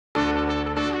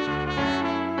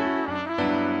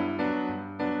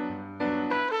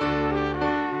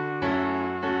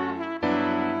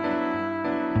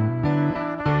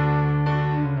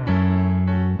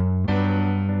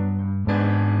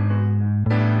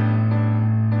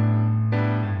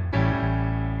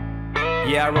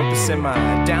Yeah, I wrote this in my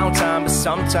downtime, but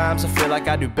sometimes I feel like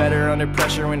I do better under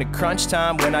pressure in the crunch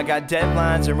time. When I got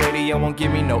deadlines and radio won't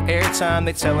give me no airtime,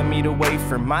 they telling me to wait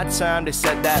for my time. They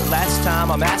said that last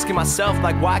time. I'm asking myself,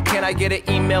 like, why can't I get an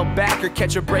email back or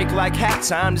catch a break like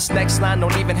halftime? This next line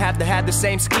don't even have to have the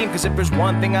same scheme, cause if there's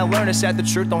one thing I learned, it's that the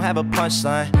truth don't have a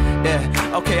punchline.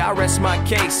 Yeah, okay, I rest my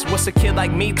case. What's a kid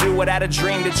like me do without a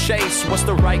dream to chase? What's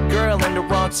the right girl in the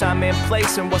wrong time and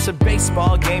place? And what's a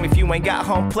baseball game if you ain't got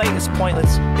home plate? It's pointless.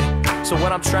 Yeah. So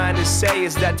what I'm trying to say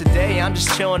is that today I'm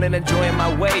just chilling and enjoying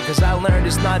my way, cause I learned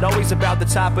it's not always about the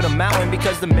top of the mountain,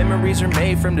 because the memories are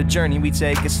made from the journey we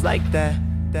take. It's like that.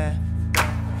 That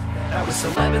was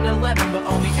 11-11, but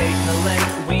only 8 in the leg.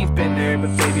 We ain't been there,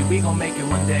 but baby, we gon' make it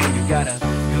one day. You got a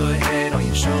good head on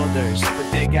your shoulders, but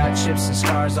they got chips and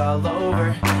scars all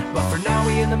over. But for now,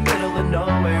 we in the middle of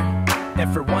nowhere,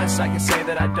 and for once I can say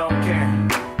that I don't care.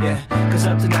 Yeah, cause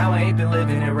up to now I ain't been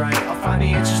living it right. I'll find the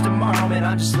answers tomorrow, man,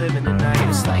 I'm just living tonight.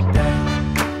 It's like that.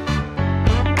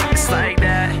 It's like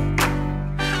that.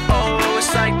 Oh,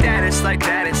 it's like that, it's like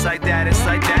that, it's like that, it's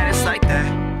like that, it's like that.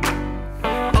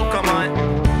 Oh, come on.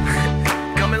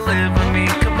 Come and live with me.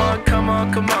 Come on, come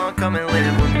on, come on, come and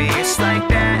live with me. It's like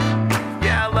that.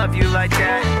 Yeah, I love you like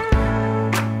that.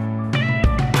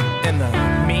 In the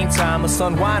meantime, let's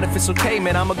unwind. If it's okay,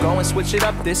 man, I'ma go and switch it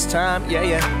up this time.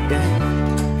 Yeah.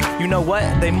 You know what?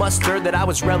 They mustered that I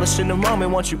was relishing the moment.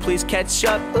 Won't you please catch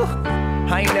up?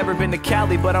 I ain't never been to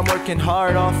Cali, but I'm working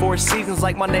hard all 4 seasons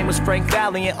like my name was Frank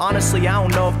Valley. And honestly, I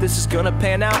don't know if this is gonna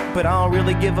pan out, but I don't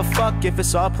really give a fuck if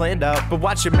it's all planned out. But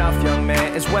watch your mouth, young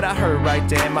man, is what I heard right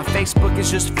there. My Facebook is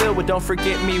just filled with don't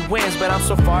forget me wins, but I'm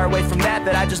so far away from that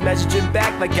I just message him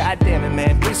back like, God damn it,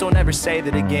 man, please don't ever say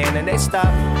that again. And they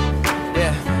stop.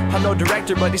 Yeah, I'm no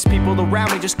director, but these people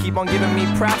around me just keep on giving me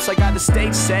props. I got the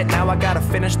stage set, now I gotta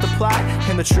finish the plot.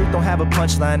 And the truth don't have a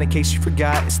punchline, in case you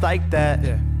forgot. It's like that.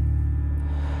 Yeah.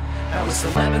 That was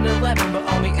 11-11, but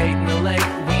only 8 in the leg.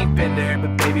 We ain't been there,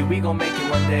 but baby, we gon' make it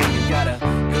one day. You got a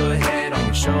good head on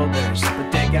your shoulders, but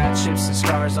they got chips and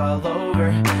scars all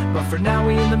over. But for now,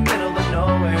 we in the middle of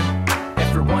nowhere,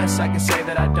 and for once, I can say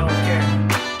that I don't care.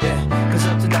 Yeah, cause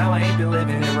up to now, I ain't been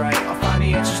living it right. I'll find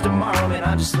the answers tomorrow, man,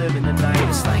 I'm just living the night.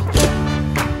 It's like that.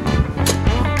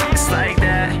 It's like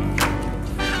that.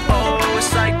 Oh,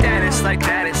 it's like that, it's like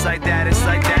that, it's like that, it's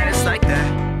like that, it's like that.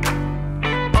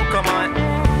 Oh, come on.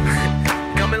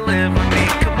 Come and live with me.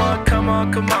 Come on, come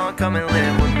on, come on, come and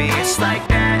live with me. It's like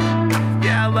that.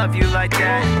 Yeah, I love you like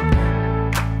that.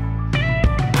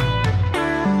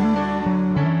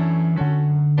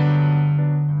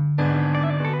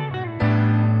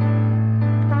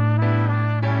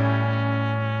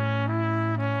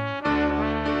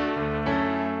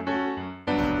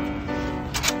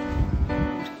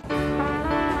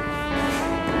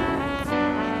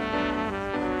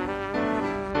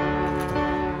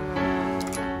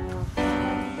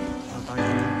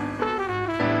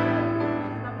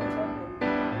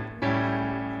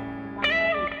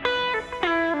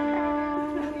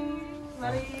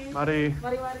 Mari.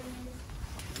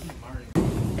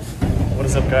 What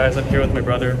is up, guys? I'm here with my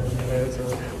brother.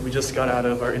 We just got out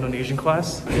of our Indonesian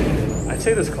class. I'd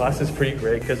say this class is pretty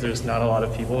great because there's not a lot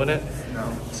of people in it.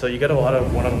 No. So you get a lot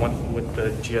of one-on-one with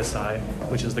the GSI,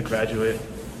 which is the graduate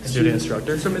student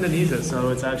instructor. It's from Indonesia, so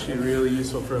it's actually really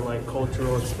useful for like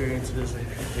cultural experiences.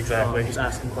 Exactly. Just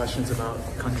asking questions about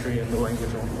the country and the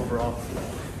language overall.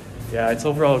 Yeah, it's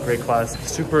overall a great class.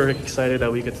 Super excited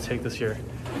that we get to take this year.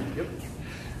 Yep.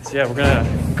 So yeah, we're gonna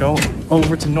go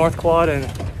over to North Quad and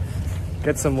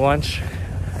get some lunch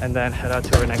and then head out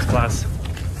to our next class.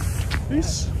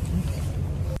 Peace.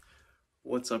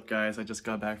 What's up, guys? I just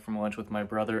got back from lunch with my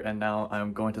brother and now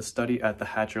I'm going to study at the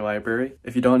Hatcher Library.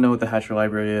 If you don't know what the Hatcher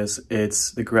Library is,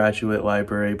 it's the graduate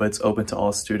library, but it's open to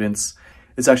all students.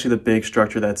 It's actually the big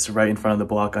structure that's right in front of the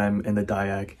block. I'm in the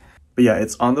diag. But yeah,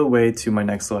 it's on the way to my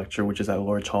next lecture, which is at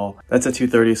Lordge Hall. That's at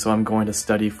 2:30, so I'm going to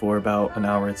study for about an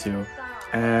hour or two.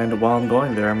 And while I'm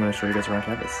going there, I'm going to show you guys around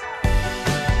campus.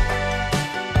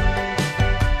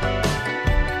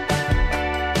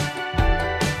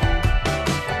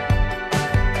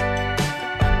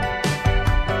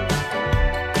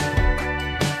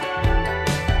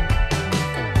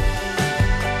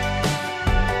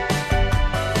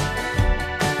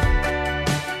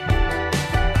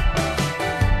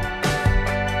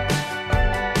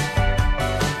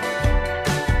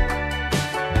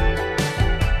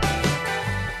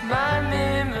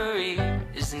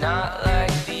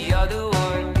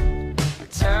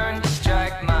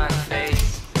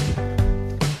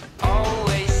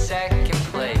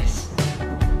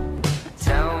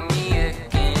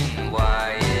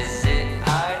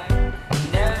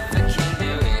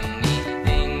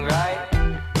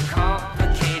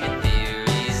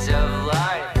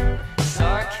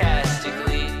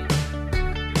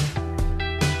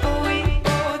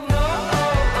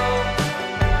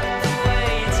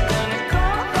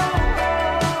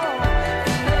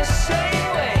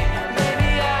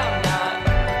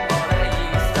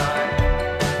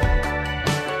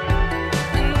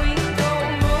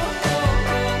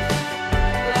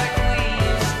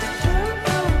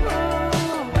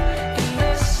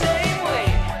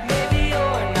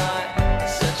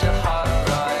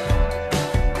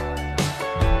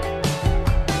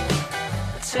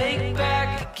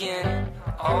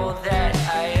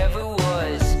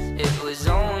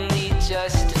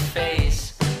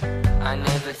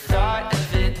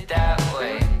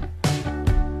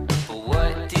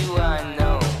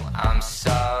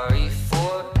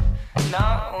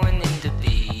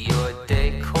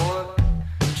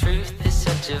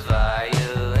 a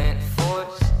violent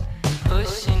force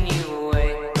pushing you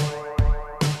away.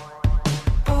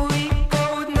 But we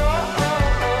both know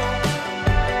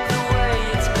the way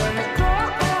it's gonna go.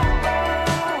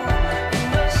 In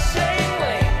the same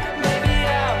way, maybe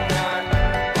I'm not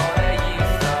all that you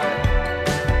thought.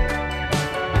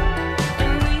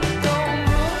 And we don't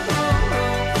move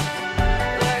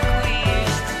like we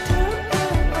used to do.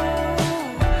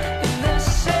 In the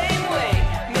same way,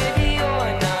 maybe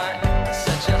you're not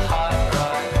such a hot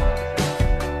rod.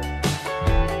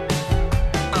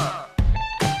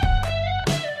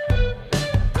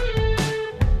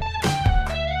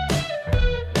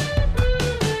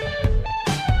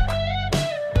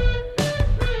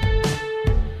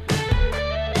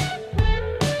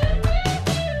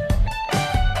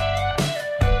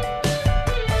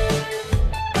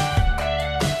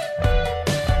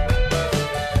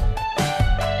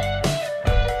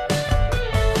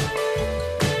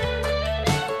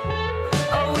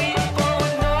 Oh, we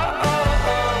both know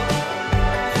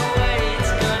the way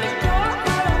it's gonna go.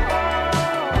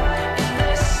 In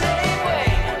the same way,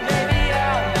 maybe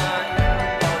I'm not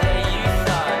all that you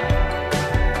thought.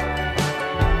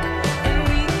 And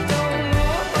we don't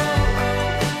move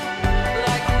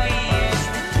like we used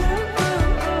to do.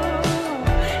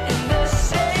 In the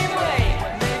same way,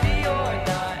 maybe you're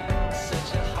not such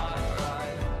a hot rod.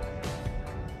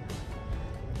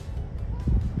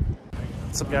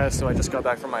 What's up, guys? So I just got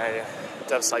back from my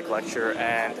dev psych lecture,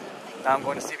 and now I'm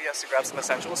going to CVS to grab some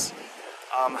essentials.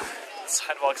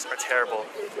 Sidewalks are terrible.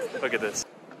 Look at this.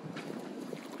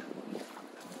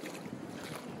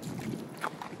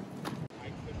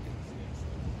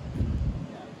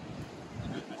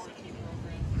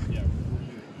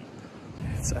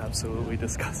 It's absolutely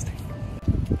disgusting.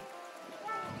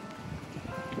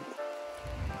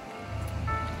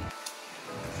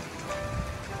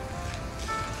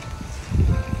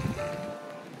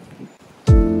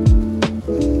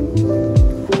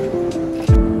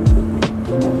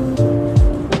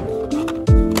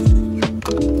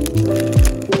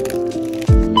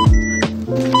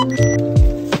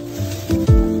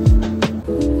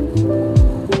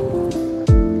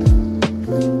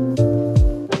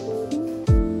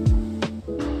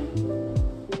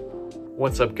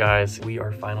 What's up, guys? We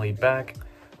are finally back.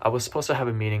 I was supposed to have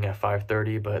a meeting at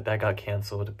 5:30, but that got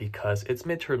canceled because it's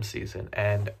midterm season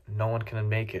and no one can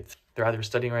make it. They're either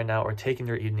studying right now or taking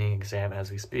their evening exam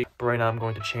as we speak. But right now I'm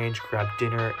going to change, grab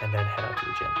dinner, and then head out to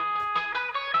the gym.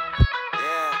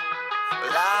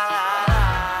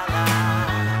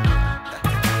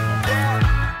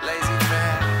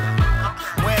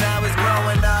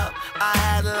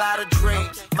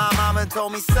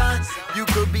 Told me, son, you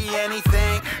could be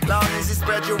anything, long as you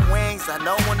spread your wings. I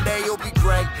know one day you'll be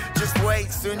great. Just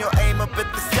wait, soon you'll aim up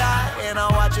at the sky, and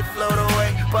I'll watch it float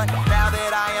away. But now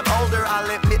that I am older,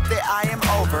 I'll admit that I am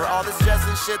over all the stress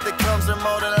and shit that comes from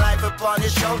molding life upon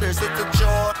your shoulders. It's a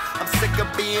chore. I'm sick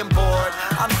of being bored.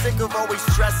 I'm sick of always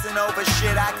stressing over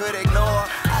shit I could ignore.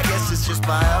 I guess it's just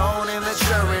my own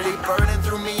immaturity burning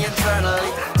through me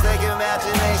internally. Take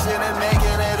imagination and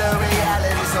making it a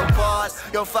reality. So pause,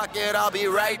 yo, fuck it, I'll be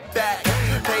right back.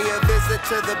 Pay a visit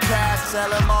to the past, tell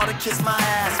them all to kiss my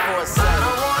ass for a second. I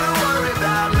don't wanna worry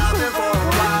about nothing for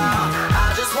a while.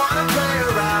 I just wanna play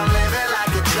around, living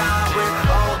like a child with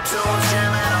old tunes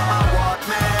jamming on my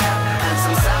Walkman and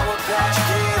some Sour Patch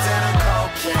Kids and a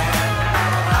Coke can.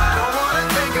 I don't wanna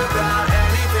think about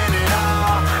anything at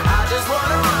all. I just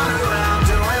wanna run around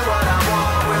doing what I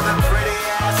want with a pretty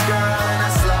ass girl and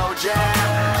a slow jam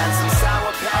and some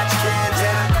Sour Patch Kids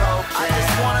and a Coke can. I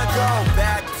just wanna go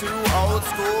back to old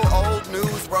school, old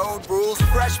news, road rules,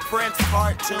 fresh prints,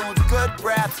 cartoons, good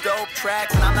raps, dope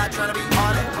tracks. And I'm not trying to be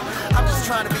on it, I'm just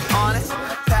trying to be honest.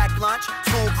 Pack lunch,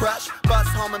 school crush, bus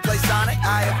home and play Sonic.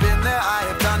 I have been there, I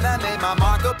have done that, made my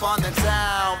mark up on the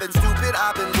town. Been stupid,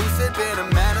 I've been lucid, been a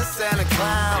menace and a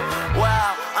clown.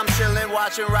 Wow, I'm chilling,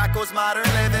 watching Rocco's Modern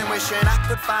Living, wishing I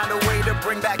could find a way to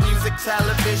bring back music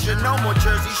television. No more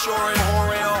Jersey Shore and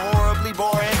horror or horribly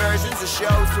boring versions of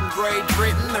shows from Great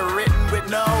Britain. They're written with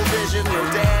no vision, no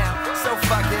damn. So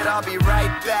fuck it, I'll be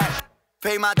right back.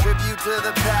 Pay my tribute to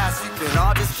the past. You can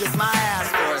all just kiss my ass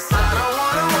for a second. I don't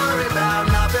wanna worry about